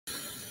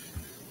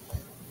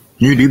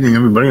Good evening,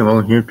 everybody.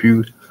 Welcome here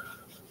to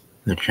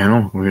the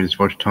channel. We're here to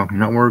Sports Talk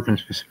Network, and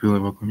specifically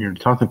welcome here to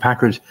Talk the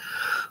Packers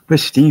with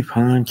Steve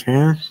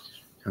podcast.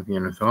 Talk the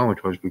NFL,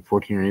 which was week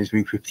 14 and is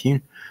week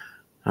 15.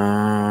 We're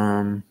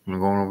going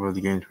over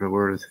the games for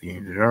the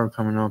games that are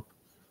coming up.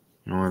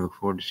 I look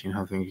forward to seeing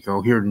how things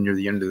go here near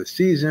the end of the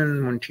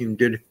season. One team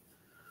did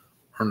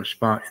earn a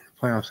spot in the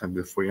playoffs. I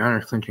believe the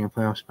 49ers clinching a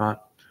playoff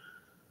spot.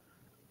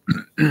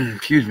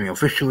 Excuse me,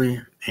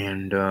 officially.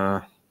 And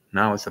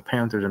now it's the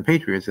Panthers and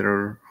Patriots that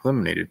are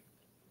eliminated.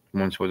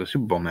 Once was a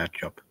Super Bowl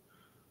matchup.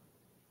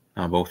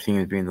 Both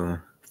teams being the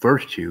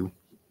first two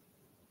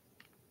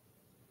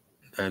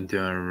that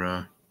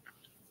are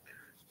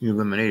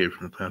eliminated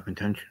from the playoff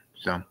contention.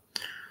 So,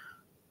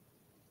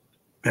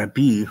 that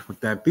be what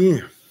that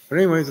be. But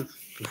anyways,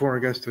 before our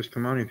guests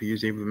come out, if he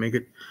is able to make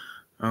it,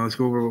 let's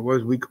go over what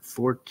was week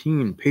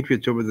 14.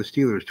 Patriots over the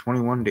Steelers,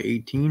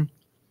 21-18.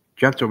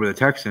 Jets over the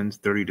Texans,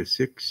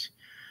 30-6.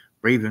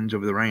 Ravens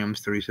over the Rams,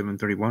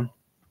 37-31.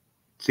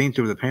 Saints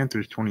over the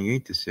Panthers,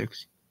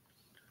 28-6.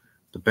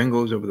 The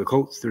Bengals over the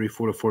Colts,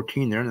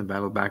 34-14. They're in the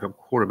battle of backup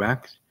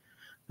quarterbacks.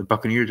 The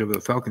Buccaneers over the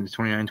Falcons,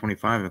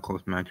 29-25 in a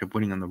close matchup,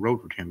 winning on the road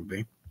for Tampa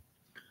Bay.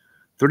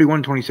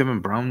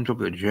 31-27 Browns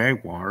over the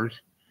Jaguars.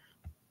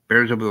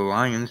 Bears over the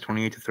Lions,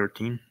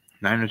 28-13.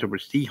 Niners over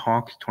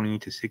Seahawks,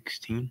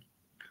 28-16.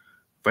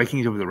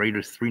 Vikings over the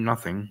Raiders,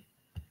 3-0.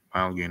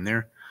 Wild game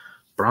there.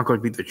 Broncos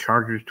beat the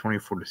Chargers,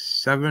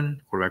 24-7.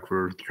 Quarterback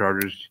for the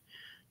Chargers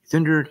is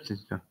injured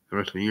since the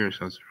rest of the year,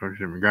 so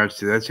in regards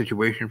to that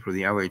situation for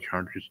the LA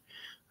Chargers,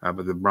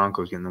 but the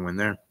Broncos getting the win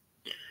there.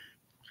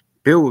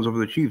 Bills over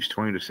the Chiefs,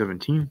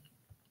 20-17.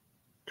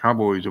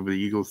 Cowboys over the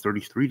Eagles,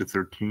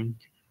 33-13.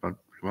 But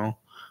well,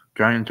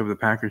 Giants over the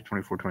Packers,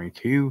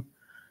 24-22.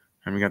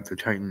 And we got the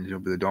Titans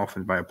over the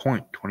Dolphins by a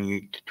point,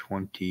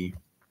 28-20.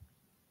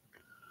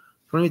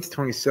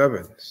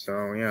 28-27.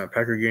 So yeah,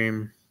 Packer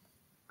game,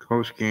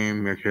 close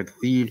game. We actually had the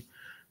lead.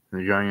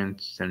 And the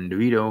Giants and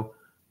DeVito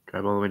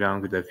drive all the way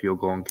down, get that field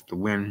goal, and get the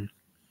win.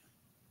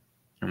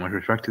 And with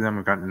respect to them,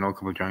 I've gotten to know a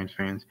couple of Giants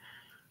fans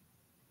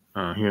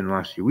here in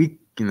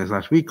this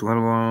last week, let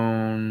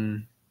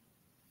alone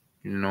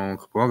a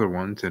couple other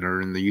ones that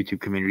are in the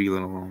YouTube community,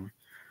 let alone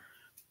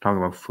talk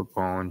about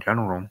football in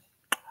general.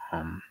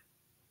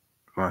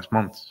 Last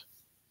months,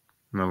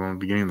 let alone the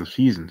beginning of the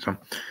season. So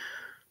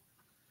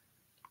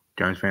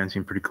Giants fans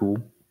seem pretty cool,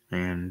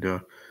 and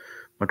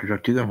much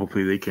respect to them.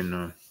 Hopefully, they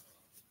can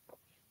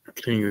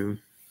continue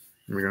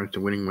in regards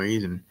to winning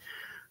ways and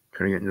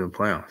try to get into the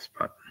playoffs.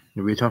 But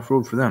it'll be a tough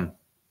road for them,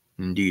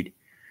 indeed.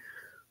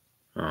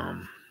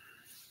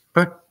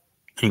 But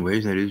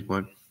anyways, that is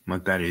what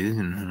that is,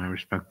 and I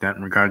respect that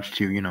in regards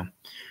to the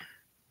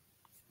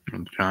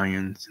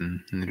Giants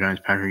and the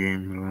Giants-Packer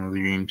game and other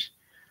games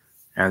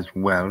as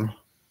well.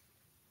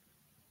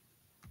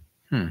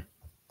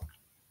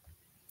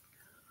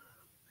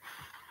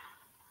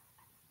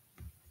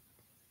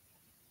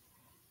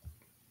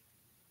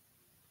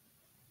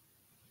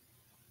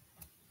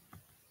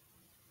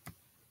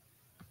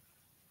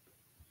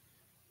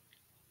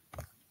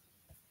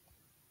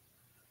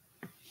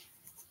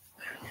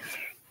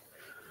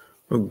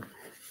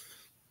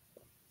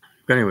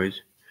 But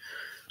anyways,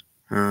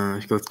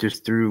 let's go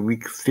just through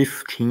week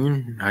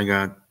 15. I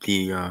got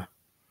the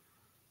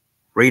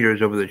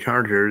Raiders over the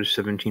Chargers,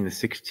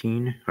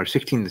 17-16 or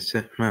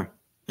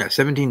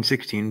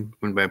 17-16,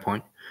 win by a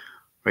point.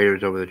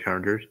 Raiders over the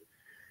Chargers.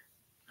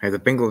 I have the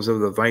Bengals over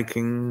the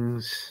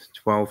Vikings,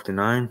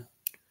 12-9.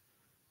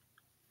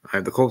 I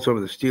have the Colts over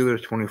the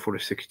Steelers,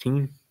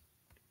 24-16.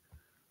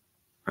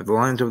 I have the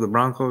Lions over the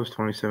Broncos,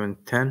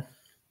 27-10.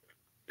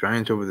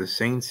 Giants over the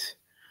Saints,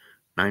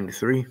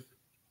 9-3.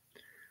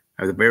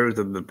 I have the Bears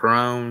over the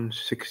Browns,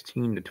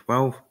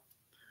 16-12.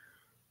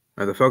 I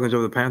have the Falcons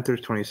over the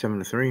Panthers,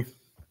 27-3.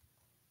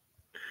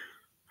 I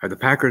have the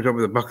Packers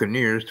over the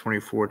Buccaneers,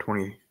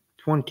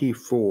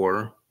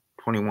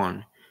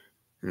 24-21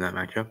 in that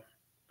matchup.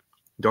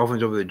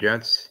 Dolphins over the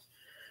Jets,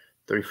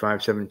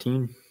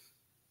 35-17.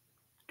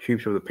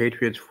 Chiefs over the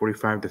Patriots,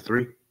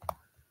 45-3.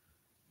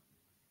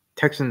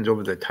 Texans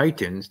over the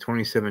Titans,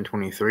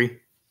 27-23.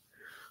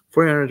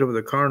 49ers over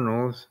the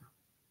Cardinals,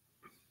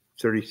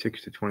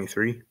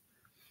 36-23.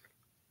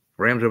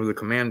 Rams over the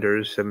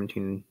Commanders,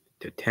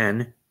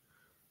 17-10.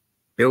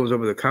 Bills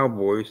over the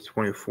Cowboys,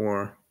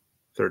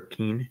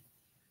 24-13.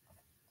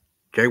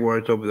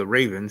 Jaguars over the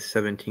Ravens,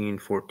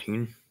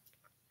 17-14.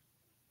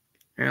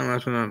 And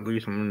last but not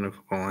least, I'm going to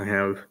I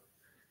have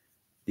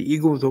the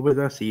Eagles over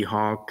the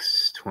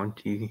Seahawks,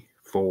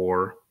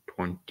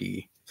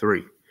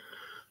 24-23.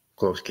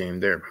 Close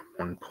game there by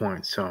 1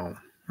 point. So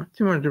not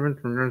too much different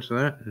in regards to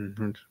that.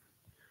 And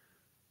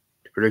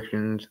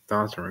predictions,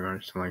 thoughts in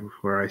regards to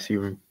where I see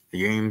the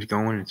games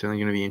going. It's only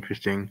going to be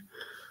interesting,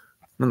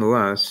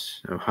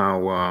 nonetheless, of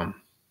how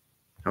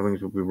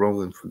things will be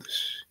rolling for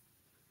this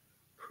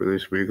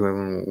week, like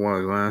what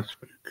was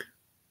last week.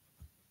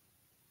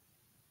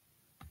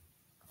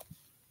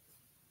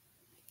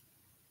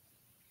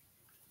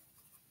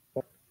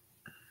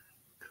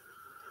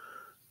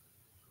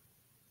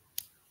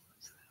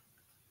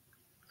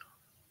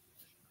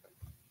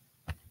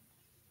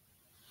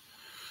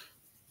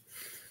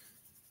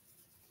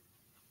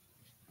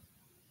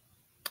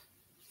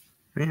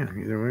 Yeah,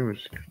 either way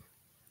was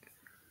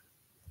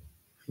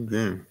a good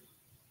game.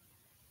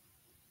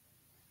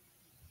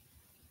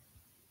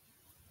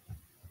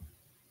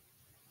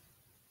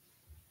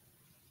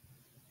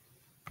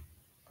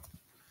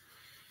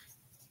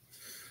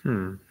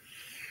 Hmm.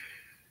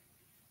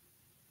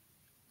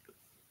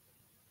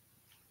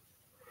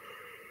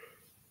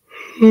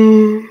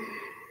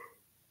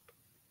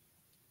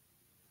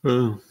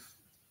 Oh.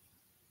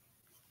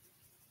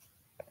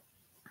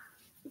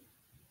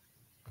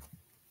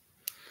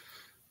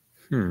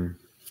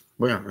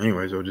 Well, yeah,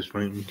 anyways, I'll just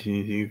wait and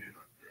see if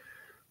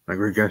my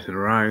great guest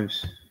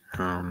arrives.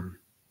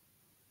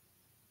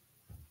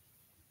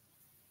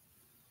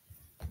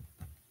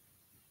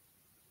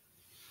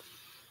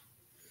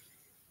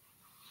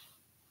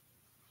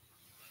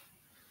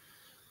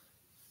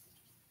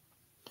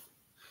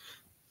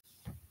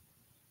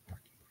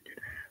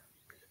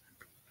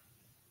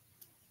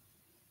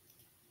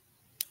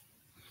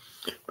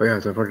 But yeah,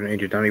 it's unfortunate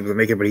AJ's not able to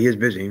make it, but he is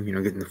busy,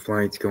 getting the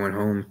flights, going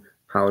home,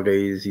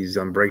 holidays. He's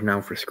on break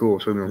now for school,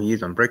 so even though he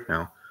is on break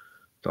now,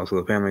 it's also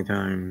the family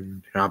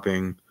time,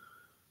 shopping.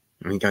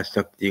 He got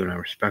stuff to do, and I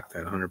respect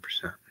that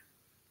 100%.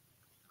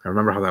 I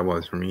remember how that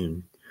was for me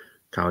in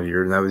college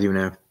years, and that was even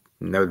after,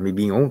 that was me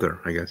being older,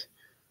 I guess.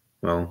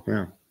 Well,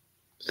 yeah.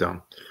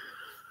 So,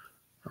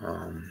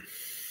 um,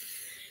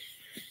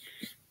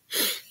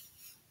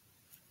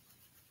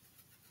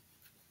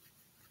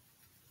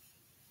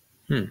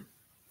 yeah,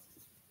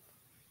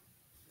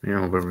 I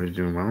hope everybody's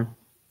doing well.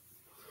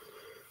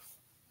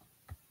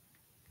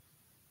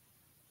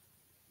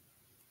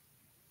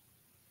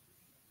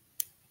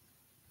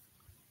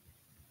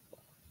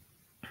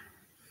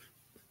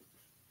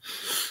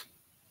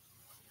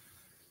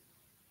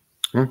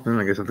 Well, then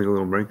I guess I'll take a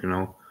little break, and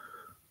I'll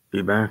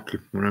be back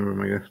whenever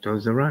my guest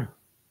does arrive.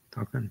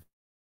 Talk then.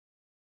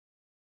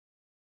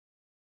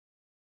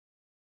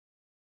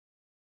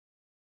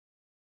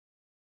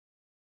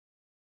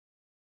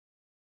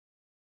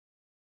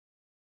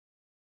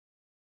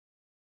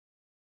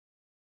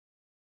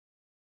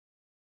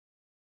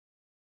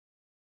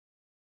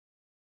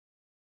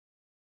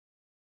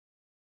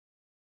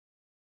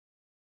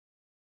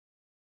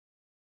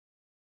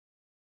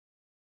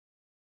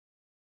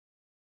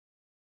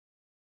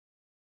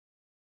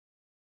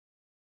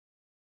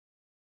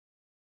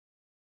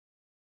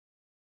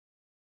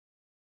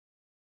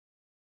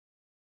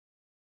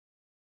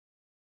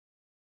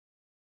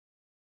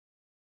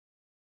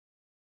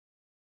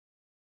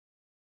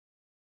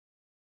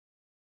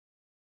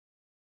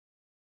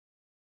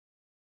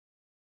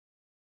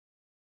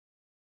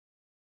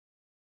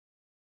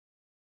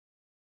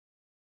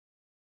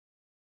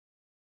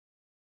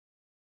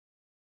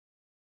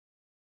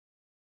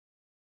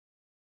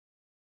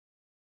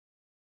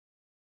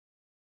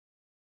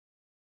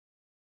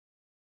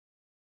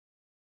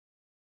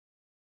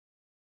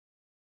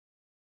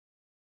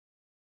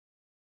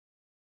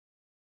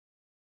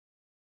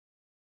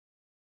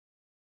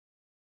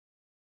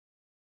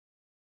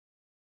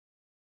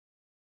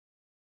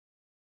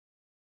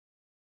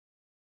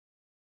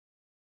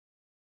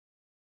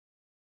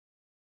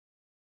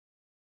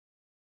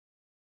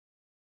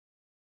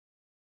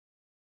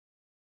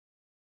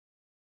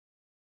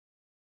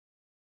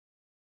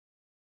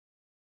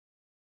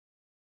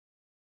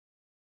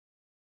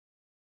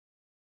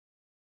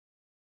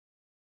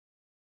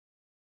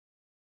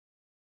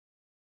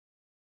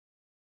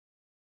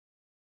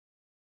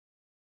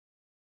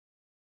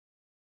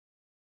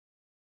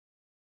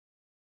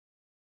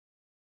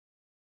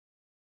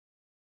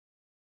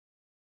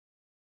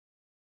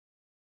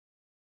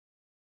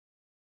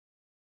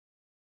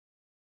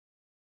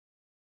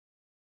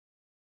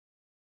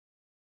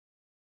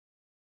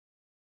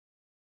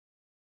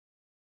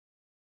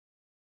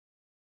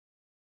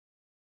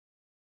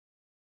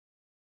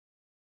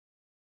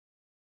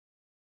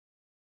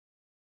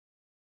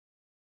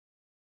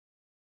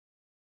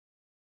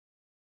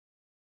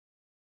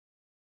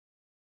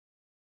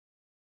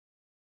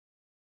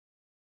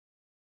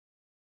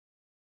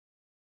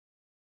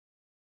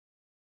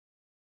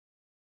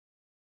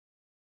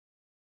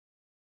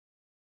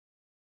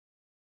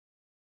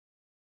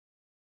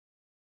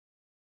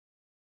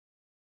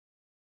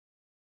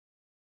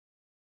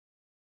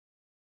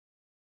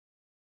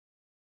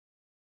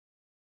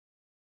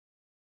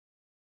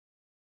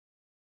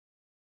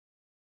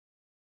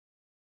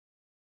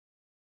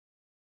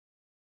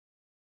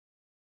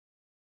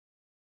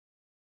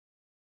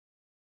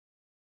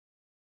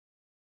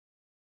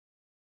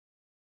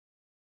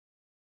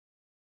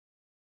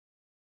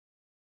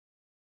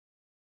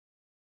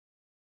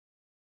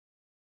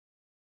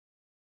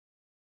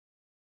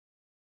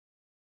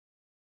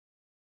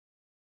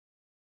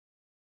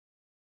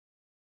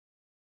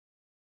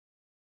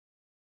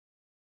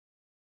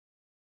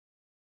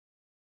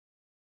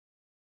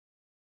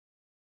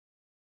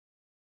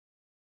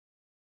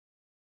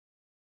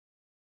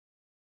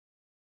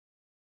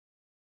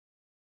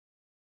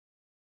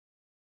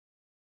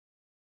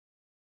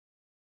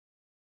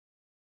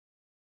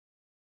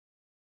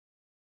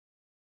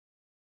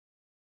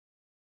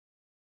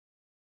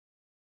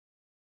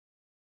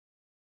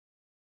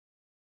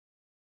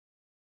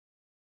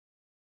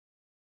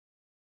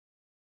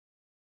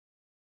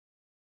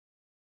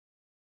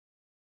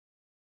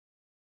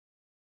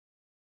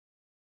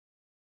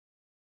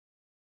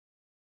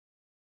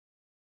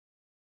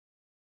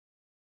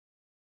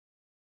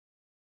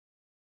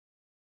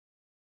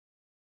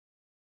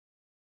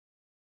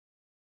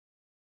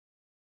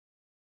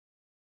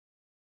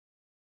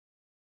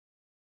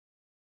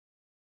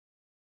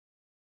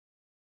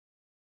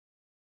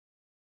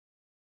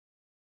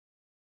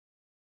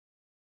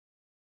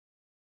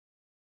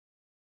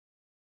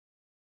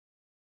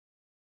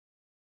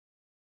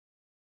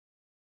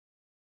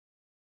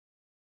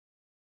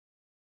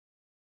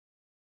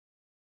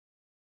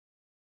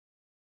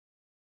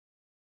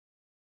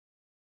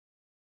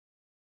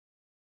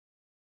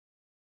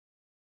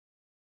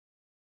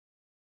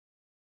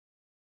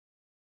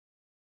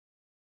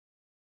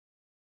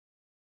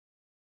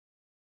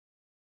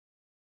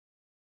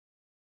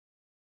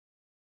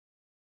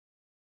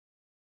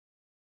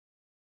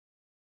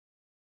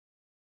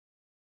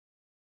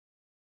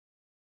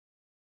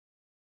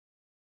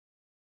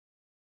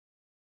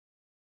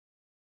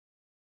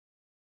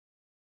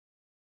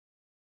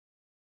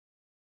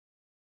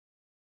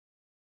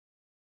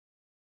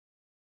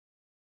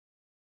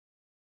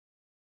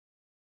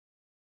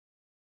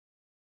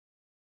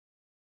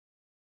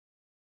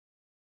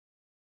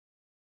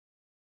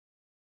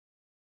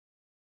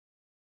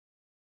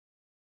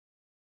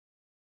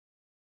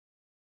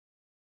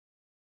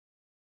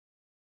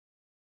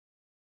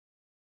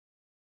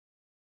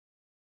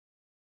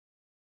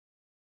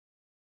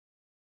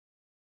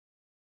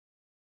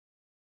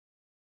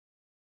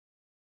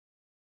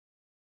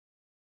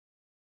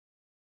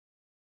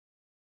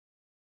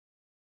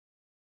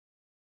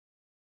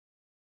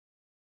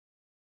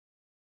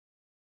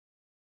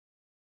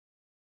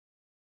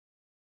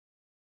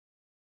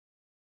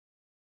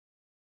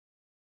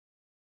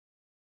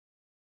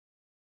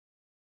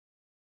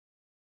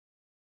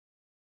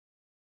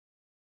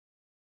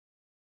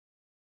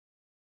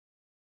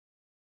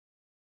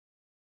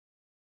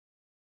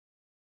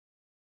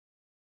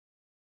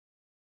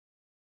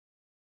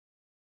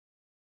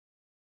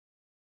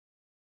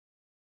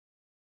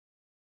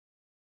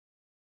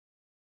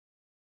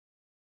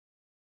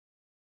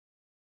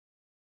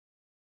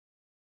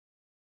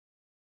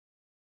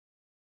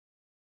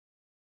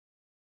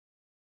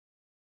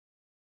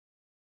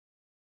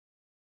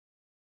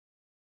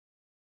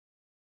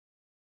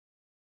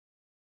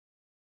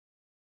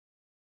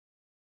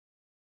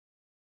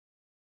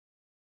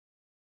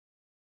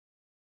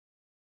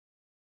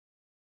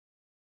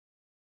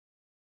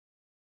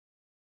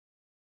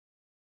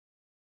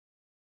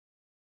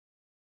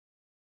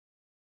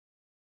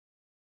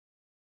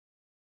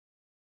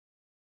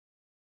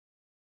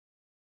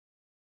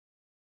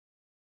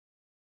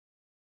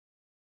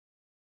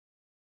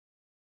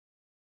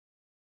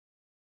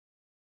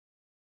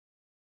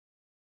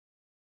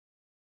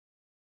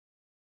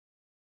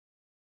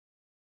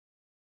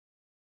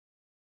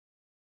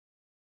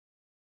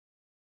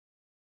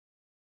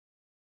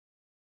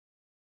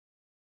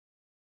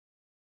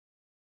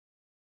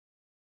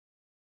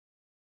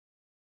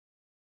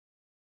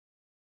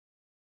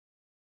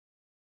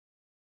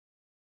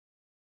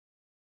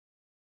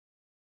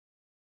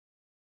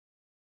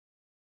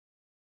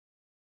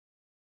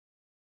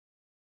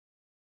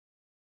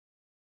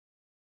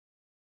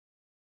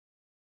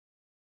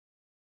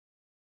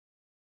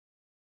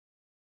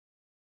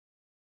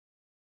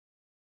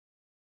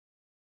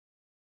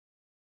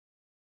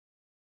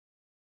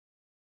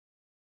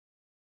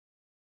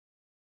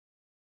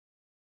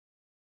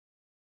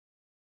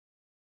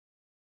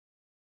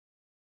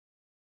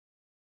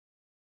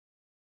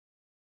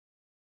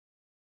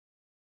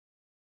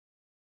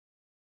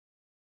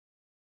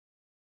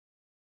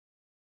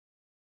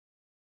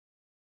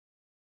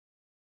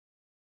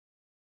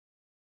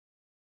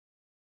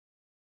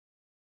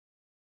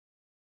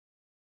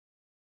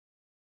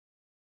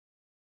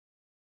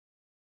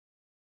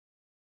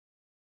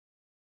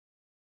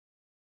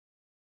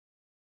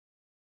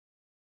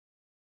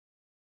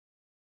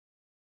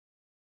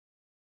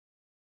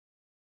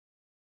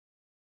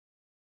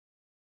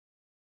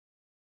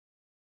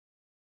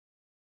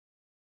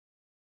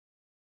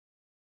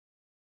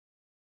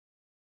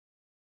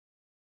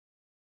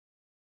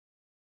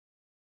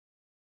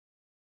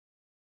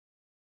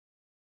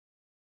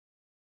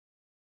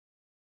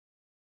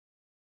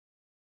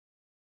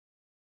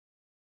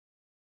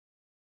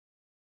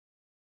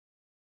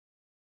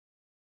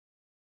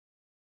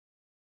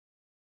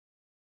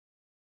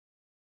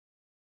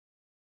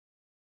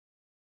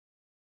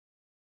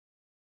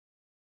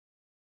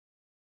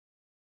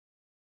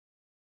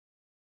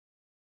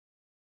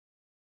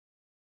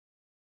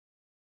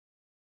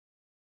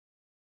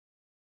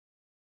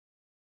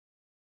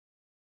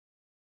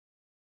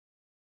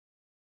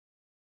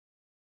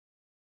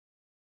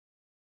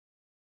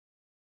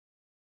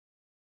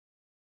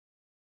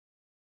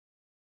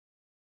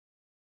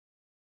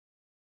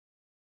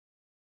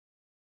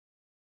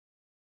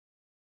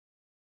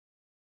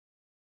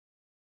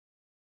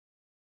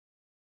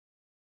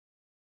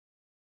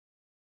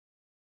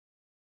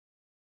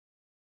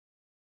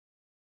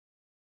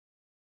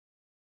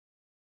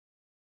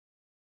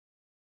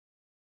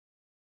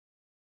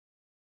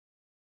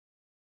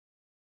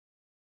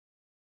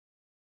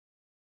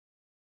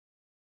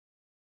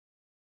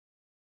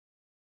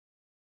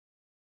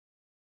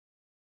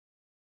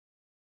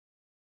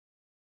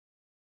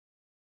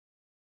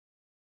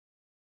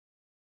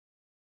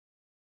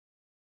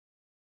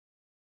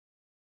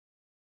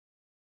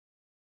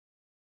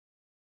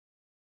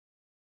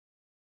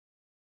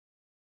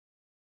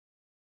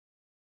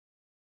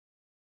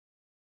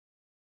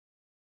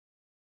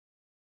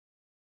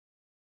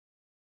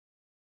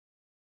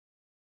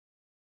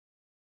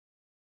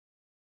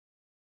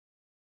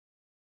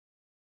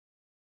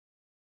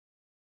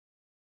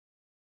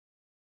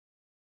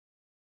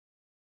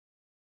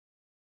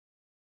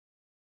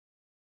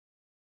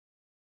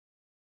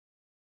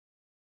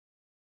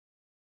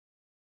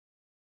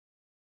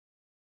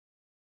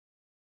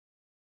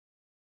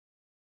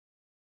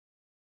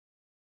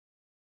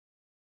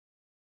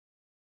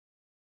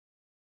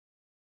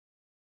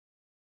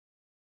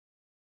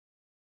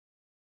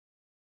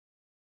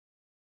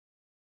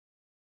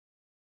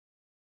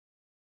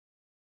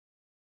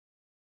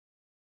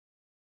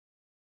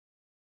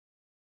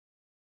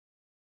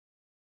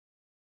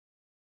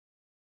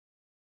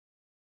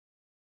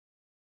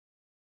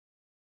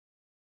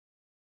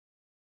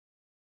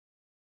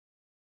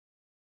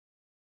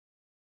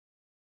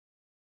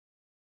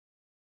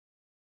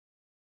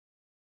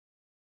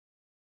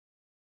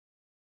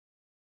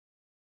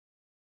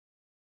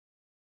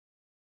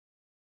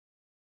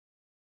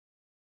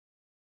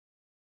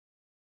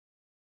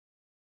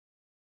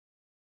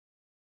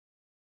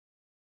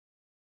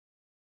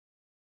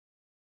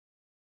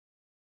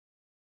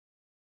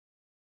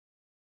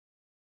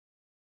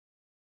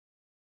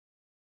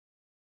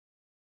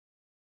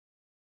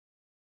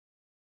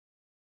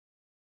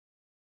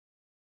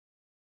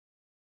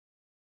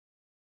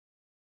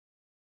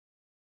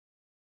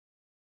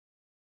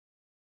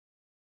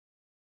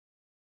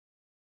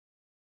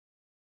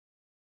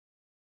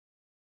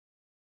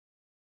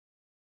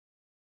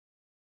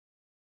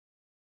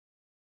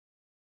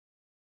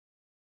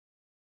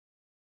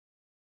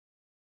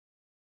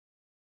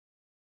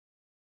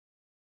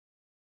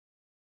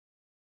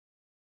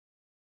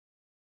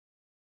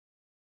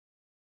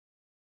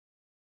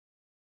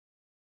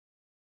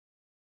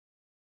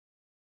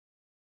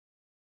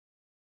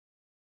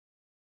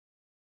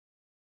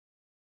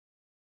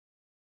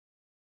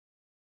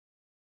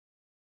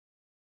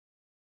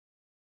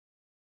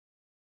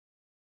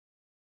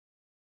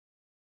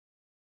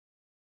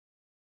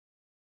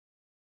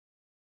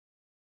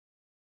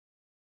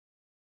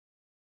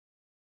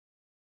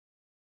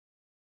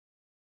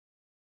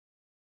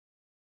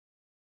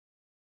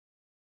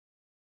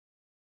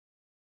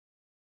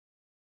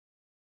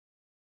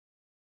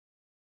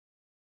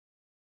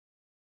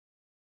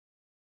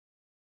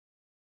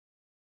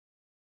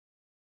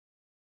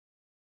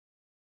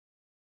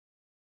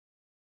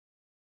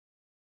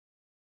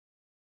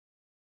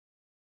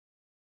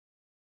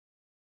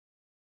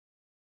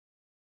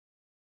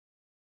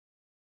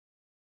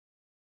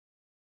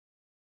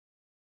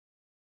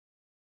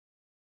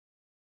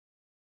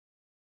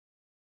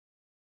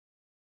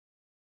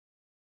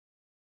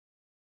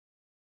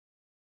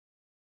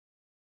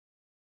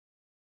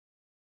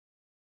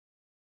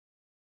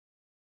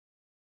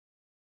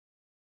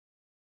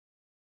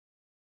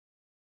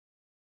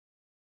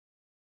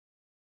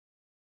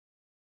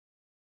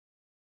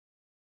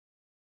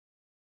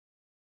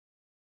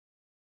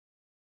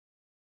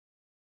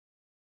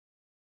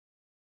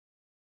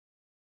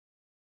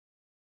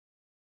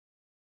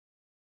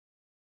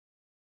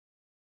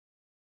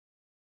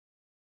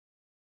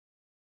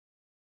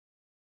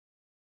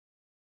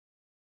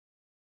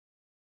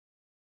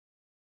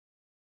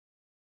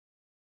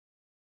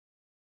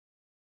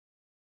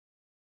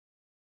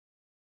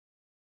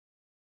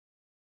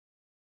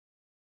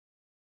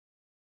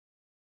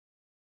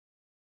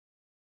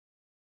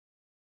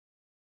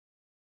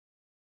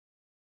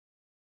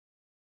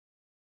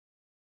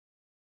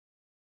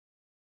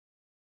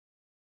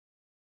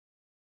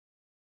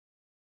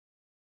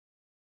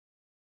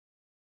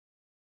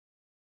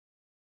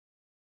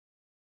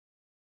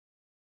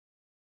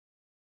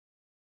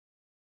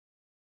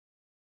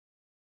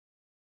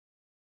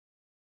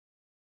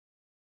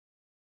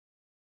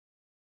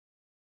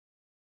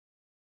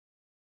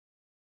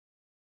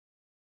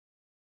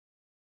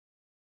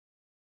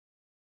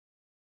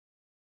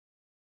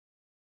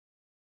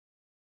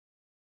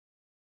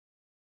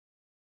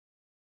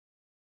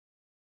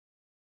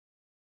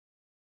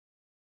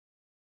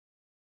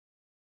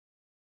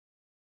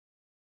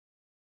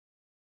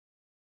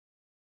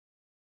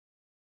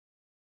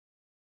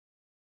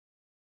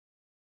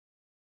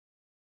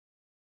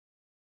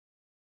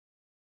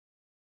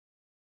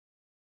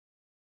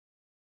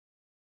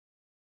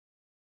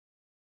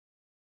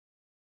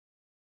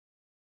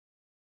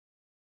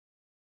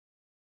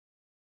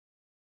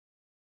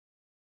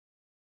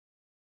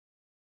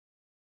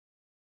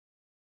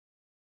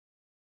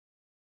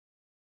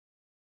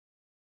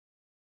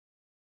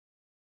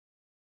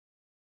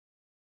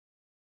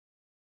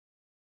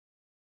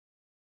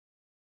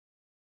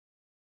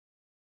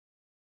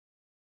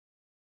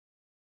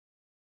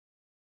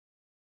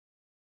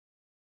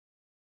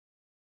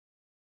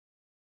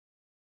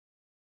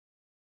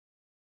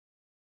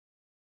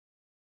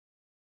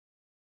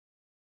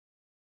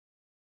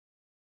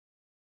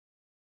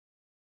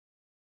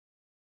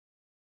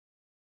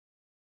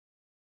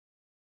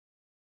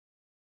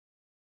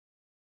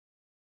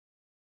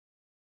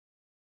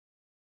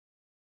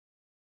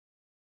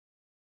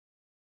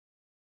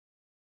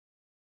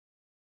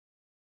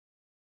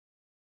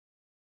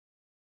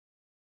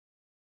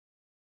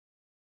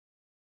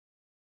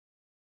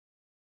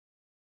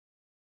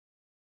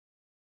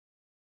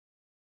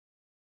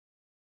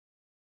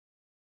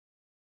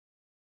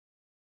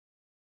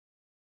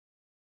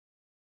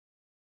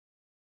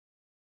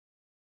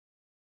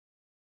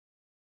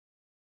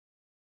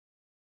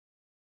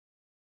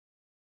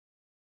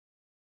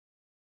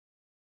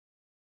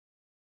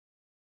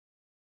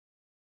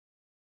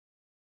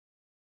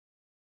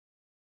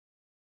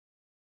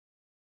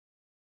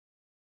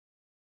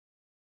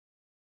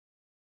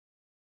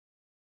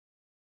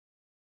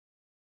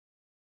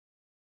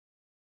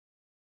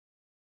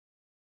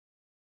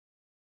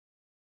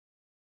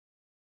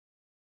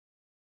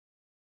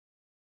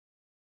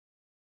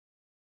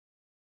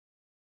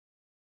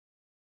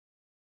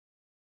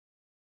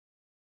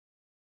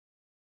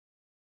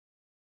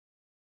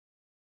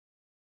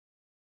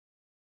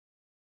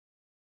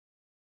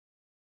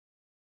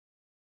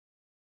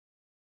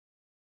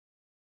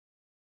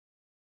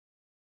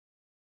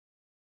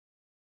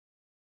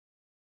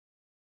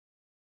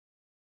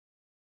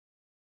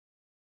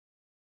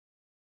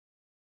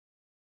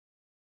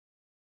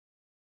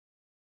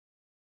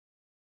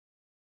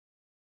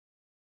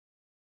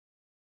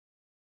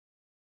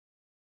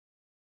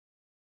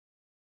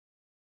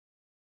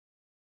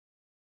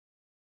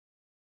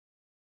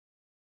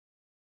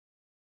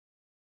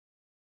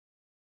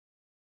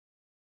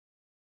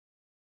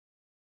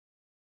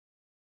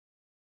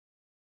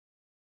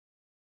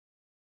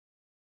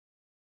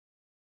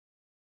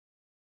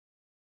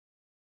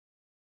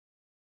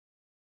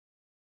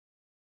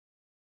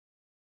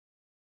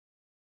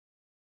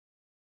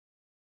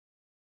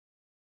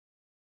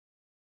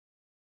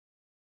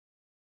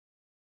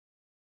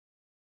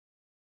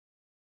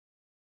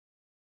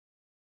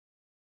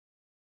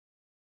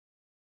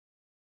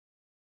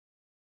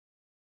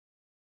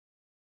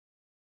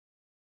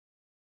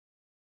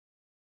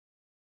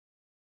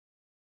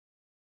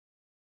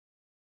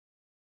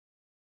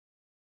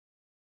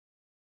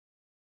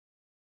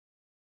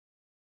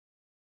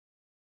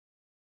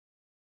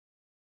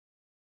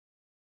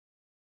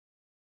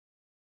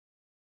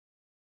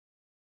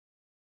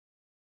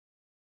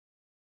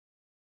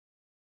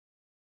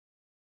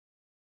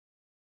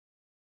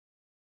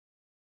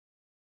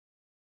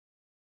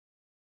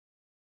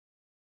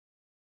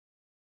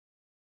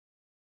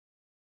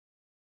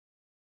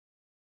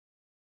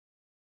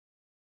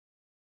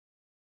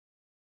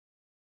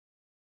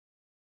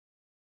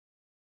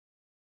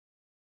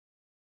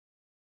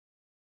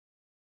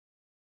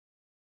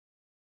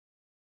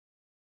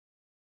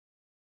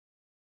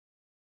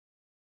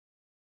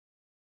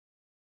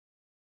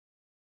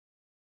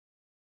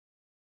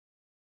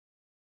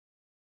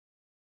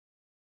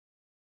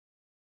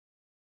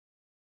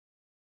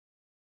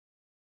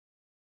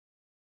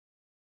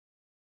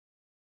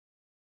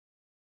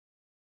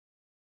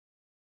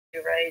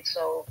 right?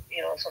 So,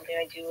 something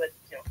I do with,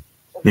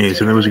 Yeah,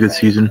 so that was a good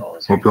season.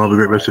 Hope you all have a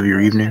great rest of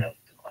your evening.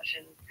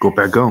 Go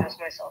Pack Go. ask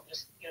myself,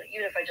 just,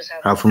 even if I just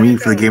have For me,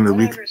 for the game of the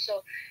week, whatever.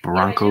 So,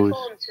 Broncos, I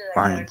fall into that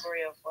Lions.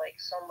 category of like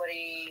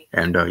somebody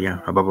And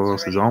above all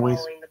else, as always,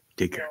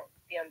 take care.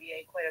 the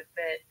NBA quite a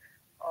bit,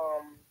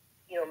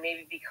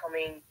 maybe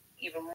becoming even more